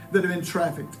 girls that had been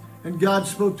trafficked. And God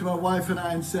spoke to my wife and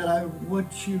I and said, I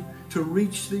want you to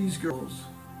reach these girls.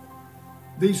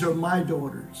 These are my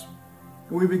daughters.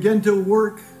 And we began to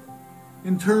work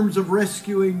in terms of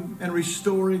rescuing and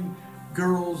restoring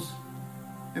girls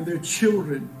and their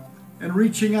children and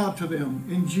reaching out to them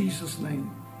in Jesus'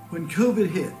 name. When COVID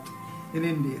hit in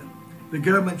India, the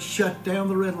government shut down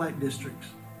the red light districts,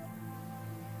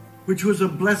 which was a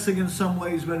blessing in some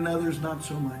ways, but in others not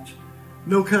so much.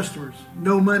 No customers,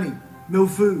 no money, no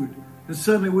food. And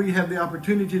suddenly we have the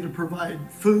opportunity to provide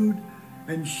food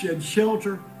and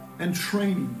shelter and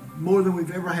training more than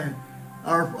we've ever had.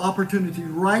 Our opportunity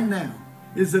right now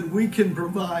is that we can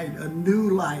provide a new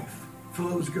life for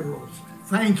those girls.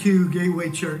 Thank you,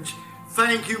 Gateway Church.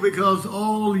 Thank you, because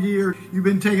all year you've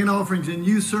been taking offerings in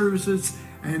youth services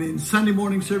and in Sunday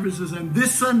morning services. And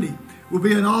this Sunday will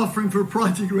be an offering for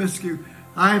Project Rescue.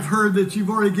 I've heard that you've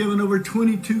already given over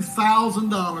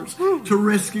 $22,000 to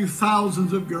rescue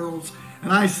thousands of girls.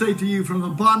 And I say to you from the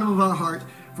bottom of our heart,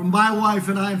 from my wife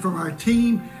and I, and from our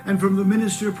team, and from the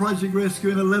ministry of Project Rescue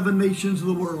in 11 nations of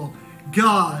the world,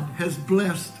 God has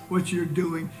blessed what you're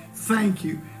doing. Thank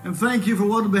you. And thank you for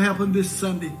what will happen this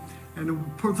Sunday. And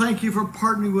thank you for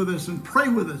partnering with us and pray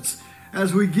with us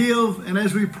as we give and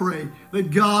as we pray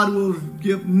that God will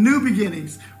give new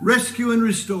beginnings, rescue and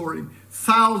restoring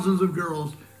thousands of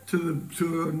girls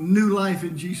to a new life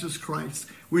in Jesus Christ.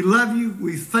 We love you,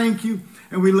 we thank you,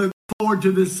 and we look forward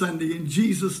to this Sunday in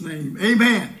Jesus' name.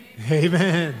 Amen.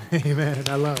 Amen. Amen.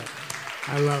 I love it.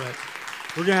 I love it.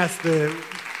 We're going to ask the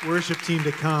worship team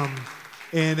to come.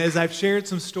 And as I've shared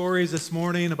some stories this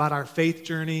morning about our faith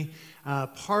journey,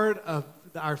 part of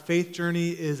our faith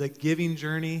journey is a giving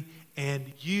journey, and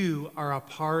you are a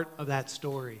part of that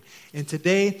story. And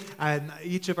today, on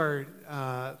each of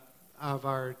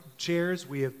our chairs,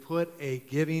 we have put a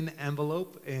giving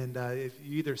envelope, and if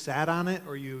you either sat on it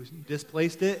or you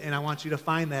displaced it, and I want you to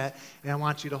find that, and I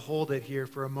want you to hold it here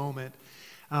for a moment.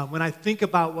 When I think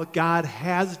about what God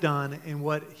has done and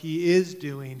what He is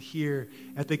doing here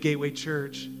at the Gateway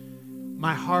Church,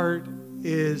 my heart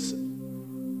is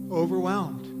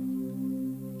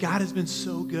overwhelmed. God has been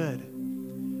so good.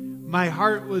 My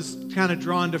heart was kind of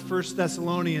drawn to 1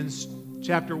 Thessalonians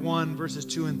chapter 1, verses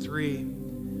 2 and 3.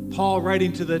 Paul,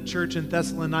 writing to the church in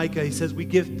Thessalonica, he says, "We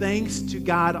give thanks to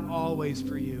God always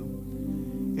for you."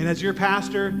 And as your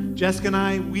pastor, Jessica and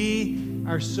I, we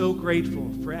are so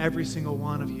grateful for every single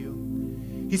one of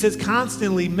you. He says,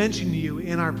 "Constantly mention you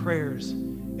in our prayers.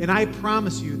 And I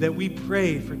promise you that we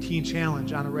pray for Teen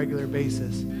Challenge on a regular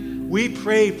basis. We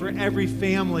pray for every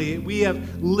family. We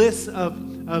have lists of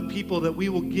people that we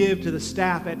will give to the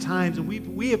staff at times. And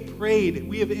we have prayed.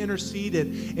 We have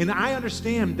interceded. And I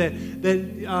understand that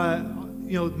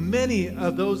many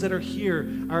of those that are here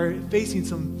are facing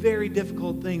some very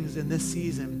difficult things in this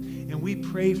season. And we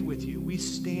pray with you. We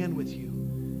stand with you.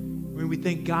 When we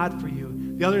thank God for you.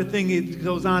 The other thing, it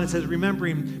goes on, it says,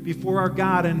 remembering before our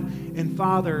God and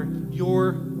Father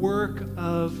your work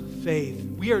of faith.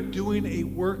 We are doing a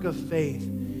work of faith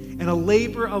and a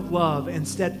labor of love and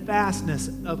steadfastness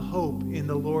of hope in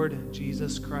the Lord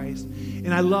Jesus Christ.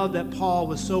 And I love that Paul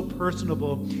was so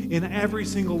personable in every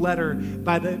single letter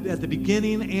at the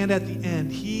beginning and at the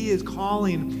end. He is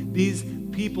calling these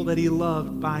people that he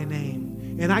loved by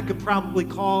name. And I could probably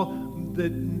call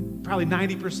probably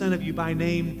 90% of you by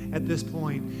name at this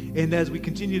point. And as we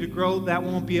continue to grow, that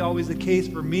won't be always the case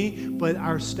for me, but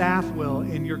our staff will,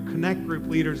 and your Connect group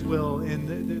leaders will,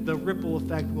 and the ripple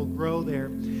effect will grow there.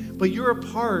 But you're a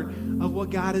part of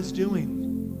what God is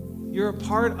doing. You're a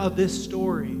part of this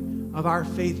story of our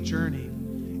faith journey.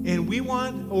 And we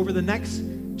want, over the next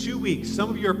 2 weeks, some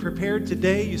of you are prepared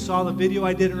today. You saw the video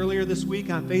I did earlier this week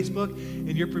on Facebook,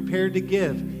 and you're prepared to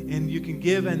give. And you can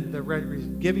give in the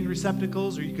giving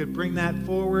receptacles, or you could bring that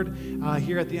forward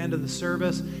here at the end of the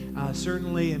service,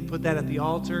 certainly, and put that at the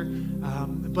altar.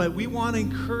 But we want to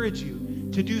encourage you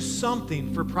to do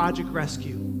something for Project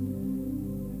Rescue.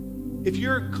 If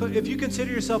you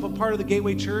consider yourself a part of the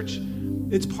Gateway Church,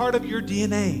 it's part of your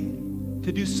DNA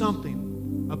to do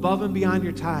something above and beyond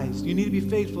your tithes. You need to be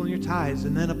faithful in your tithes.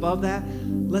 And then above that,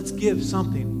 let's give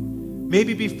something.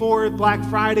 Maybe before Black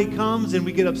Friday comes and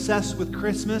we get obsessed with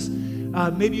Christmas,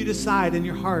 maybe you decide in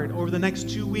your heart over the next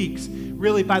 2 weeks,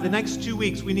 really by the next 2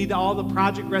 weeks, we need all the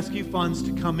Project Rescue funds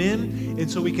to come in,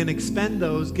 and so we can expend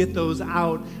those, get those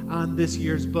out on this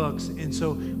year's books. And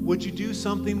so would you do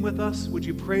something with us? Would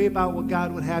you pray about what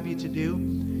God would have you to do?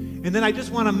 And then I just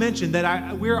want to mention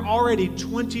that we're already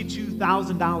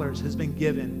 $22,000 has been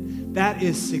given. That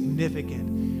is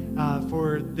significant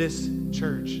for this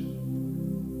church.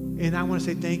 And I want to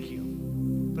say thank you.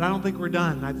 But I don't think we're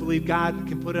done. I believe God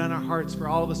can put it on our hearts for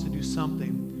all of us to do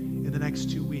something in the next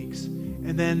 2 weeks.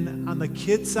 And then on the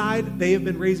kids' side, they have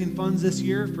been raising funds this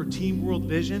year for Team World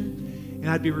Vision. And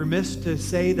I'd be remiss to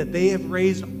say that they have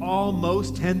raised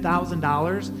almost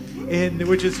 $10,000,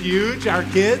 which is huge, our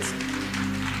kids.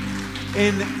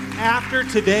 And after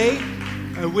today,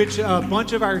 which a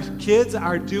bunch of our kids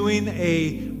are doing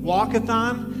a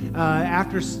walkathon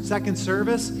after second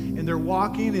service, and they're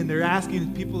walking and they're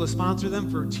asking people to sponsor them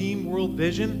for Team World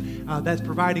Vision. That's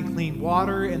providing clean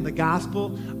water and the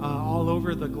gospel all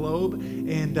over the globe.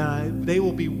 And they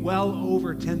will be well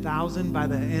over 10,000 by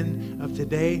the end of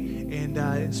today.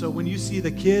 And so when you see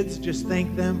the kids, just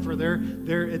thank them for they're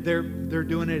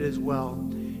doing it as well.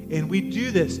 And we do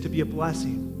this to be a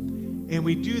blessing. And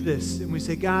we do this and we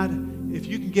say, God, if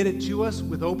you can get it to us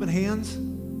with open hands,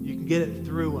 you can get it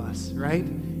through us, right?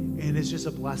 And it's just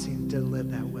a blessing to live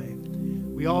that way.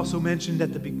 We also mentioned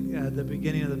at the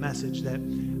beginning of the message that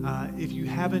if you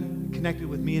haven't connected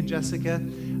with me and Jessica,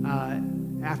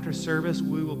 after service,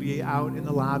 we will be out in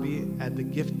the lobby at the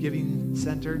gift giving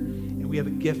center, and we have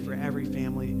a gift for every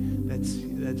family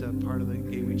that's a part of the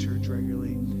Gateway Church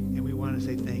regularly, and we want to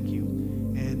say thank you.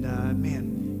 And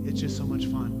man, it's just so much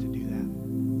fun to do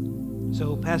that.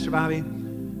 So, Pastor Bobby,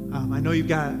 I know you've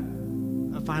got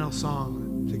a final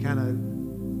song to kind of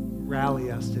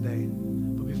rally us today,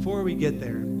 but before we get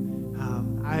there,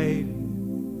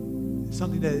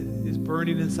 something that is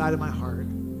burning inside of my heart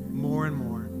more and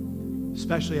more,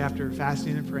 especially after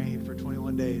fasting and praying for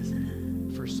 21 days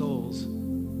for souls,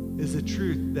 is the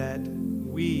truth that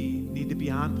we need to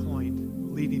be on point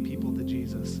leading people to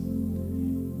Jesus.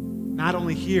 Not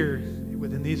only here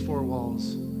within these four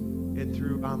walls and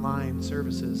through online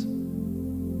services,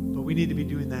 but we need to be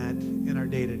doing that in our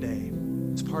day-to-day.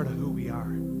 It's part of who we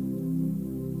are.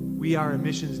 We are a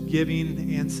missions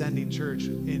giving and sending church,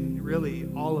 and really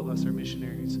all of us are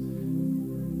missionaries,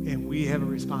 and we have a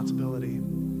responsibility.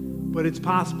 But it's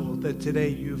possible that today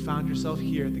you found yourself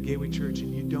here at the Gateway Church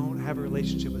and you don't have a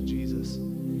relationship with Jesus.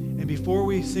 And before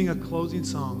we sing a closing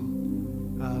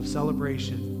song of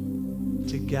celebration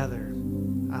together,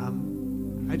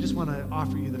 I just want to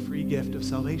offer you the free gift of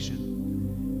salvation.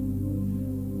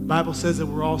 The Bible says that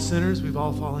we're all sinners. We've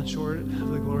all fallen short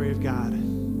of the glory of God.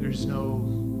 There's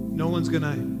no one's going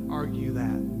to argue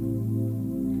that.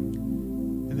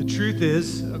 And the truth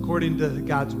is, according to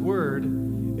God's word,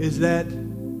 is that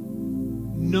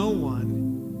no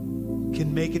one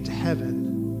can make it to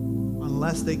heaven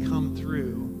unless they come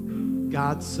through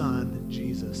God's Son,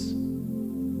 Jesus.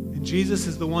 And Jesus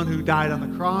is the one who died on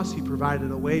the cross. He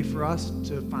provided a way for us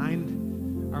to find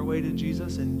our way to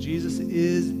Jesus, and Jesus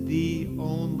is the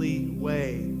only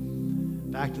way.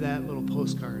 Back to that little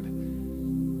postcard.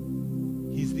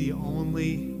 He's the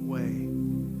only way.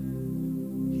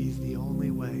 He's the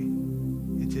only way.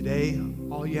 And today,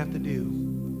 all you have to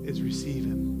do is receive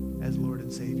him as Lord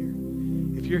and Savior.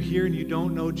 If you're here and you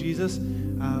don't know Jesus,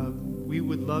 we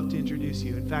would love to introduce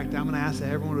you. In fact, I'm going to ask that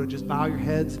everyone would just bow your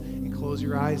heads and close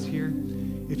your eyes here.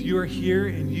 If you are here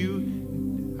and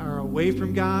you are away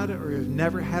from God or have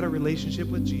never had a relationship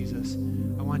with Jesus,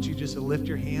 I want you just to lift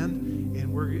your hand,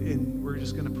 and we're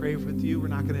just going to pray with you. We're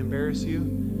not going to embarrass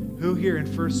you. Who here in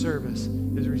first service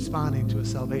is responding to a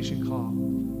salvation call?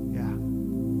 Yeah.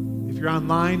 If you're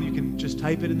online, you can just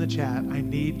type it in the chat. I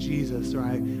need Jesus, or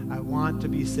I want to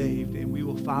be saved, and we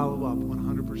will follow up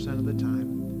 100% of the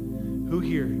time. Who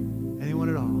here? Anyone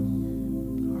at all?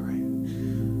 All right.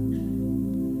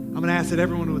 I'm going to ask that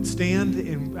everyone would stand,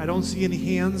 and I don't see any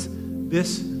hands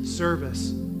this service.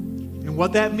 And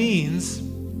what that means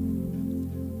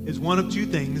is one of two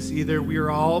things. Either we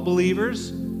are all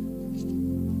believers,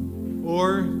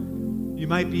 or you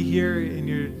might be here and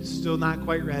you're still not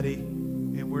quite ready,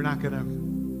 and we're not going to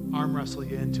arm wrestle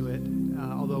you into it,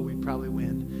 although we'd probably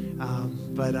win.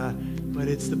 But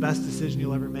it's the best decision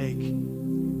you'll ever make.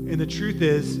 And the truth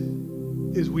is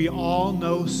we all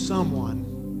know someone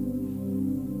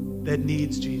that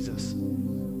needs Jesus.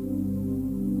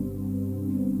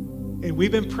 And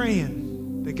we've been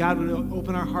praying that God would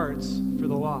open our hearts for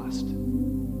the lost.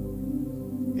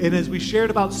 And as we shared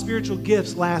about spiritual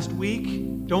gifts last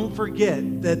week, don't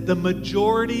forget that the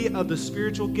majority of the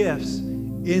spiritual gifts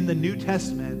in the New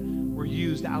Testament were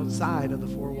used outside of the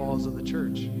four walls of the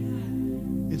church.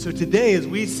 And so today, as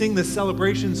we sing the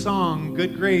celebration song,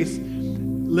 Good Grace,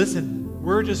 listen,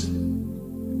 we're just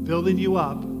building you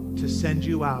up to send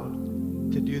you out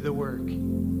to do the work,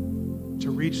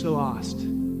 to reach the lost,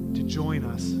 to join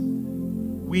us.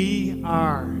 We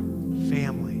are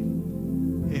family,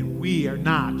 and we are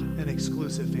not an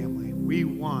exclusive family. We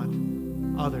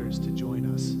want others to join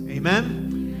us.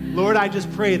 Amen? Lord, I just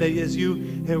pray that as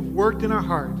you have worked in our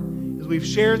heart, as we've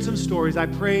shared some stories, I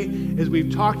pray as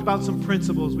we've talked about some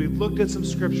principles, we've looked at some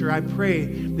scripture, I pray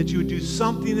that you would do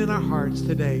something in our hearts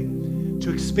today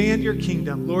to expand your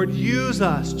kingdom. Lord, use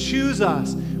us, choose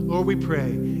us. Lord, we pray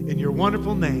in your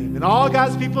wonderful name. And all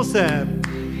God's people said,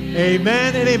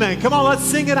 amen and amen. Come on, let's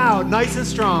sing it out nice and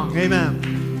strong.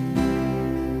 Amen.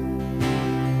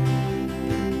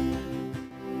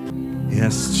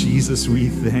 Yes, Jesus, we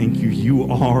thank you.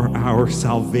 You are our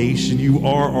salvation. You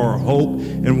are our hope.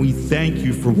 And we thank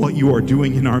you for what you are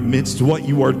doing in our midst, what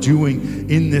you are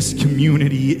doing in this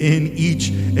community, in each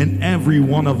and every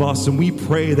one of us. And we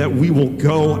pray that we will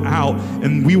go out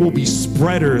and we will be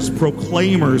spreaders,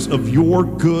 proclaimers of your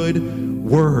good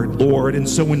word, Lord. And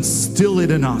so instill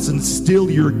it in us, instill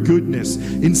your goodness,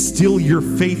 instill your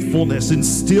faithfulness,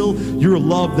 instill your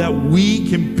love, that we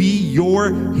can be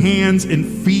your hands and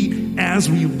feet as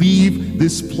we leave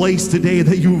this place today.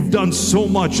 That you have done so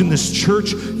much in this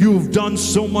church, you have done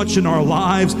so much in our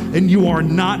lives, and you are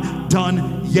not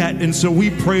done yet. And so we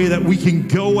pray that we can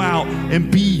go out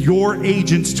and be your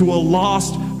agents to a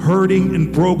lost, hurting,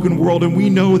 and broken world. And we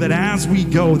know that as we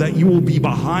go, that you will be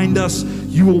behind us,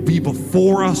 you will be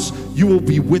before us, you will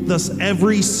be with us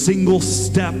every single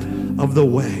step of the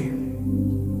way.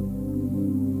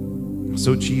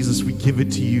 So Jesus, we give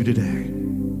it to you today,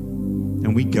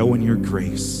 and we go in your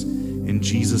grace. In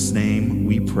Jesus' name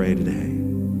we pray today.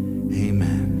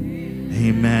 Amen.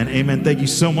 Amen. Amen. Thank you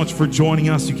so much for joining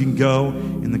us. You can go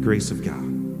in the grace of God.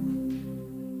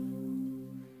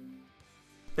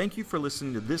 Thank you for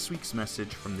listening to this week's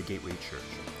message from the Gateway Church.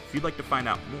 If you'd like to find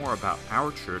out more about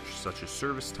our church, such as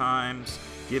service times,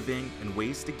 giving, and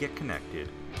ways to get connected,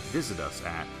 visit us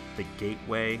at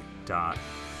thegateway.church.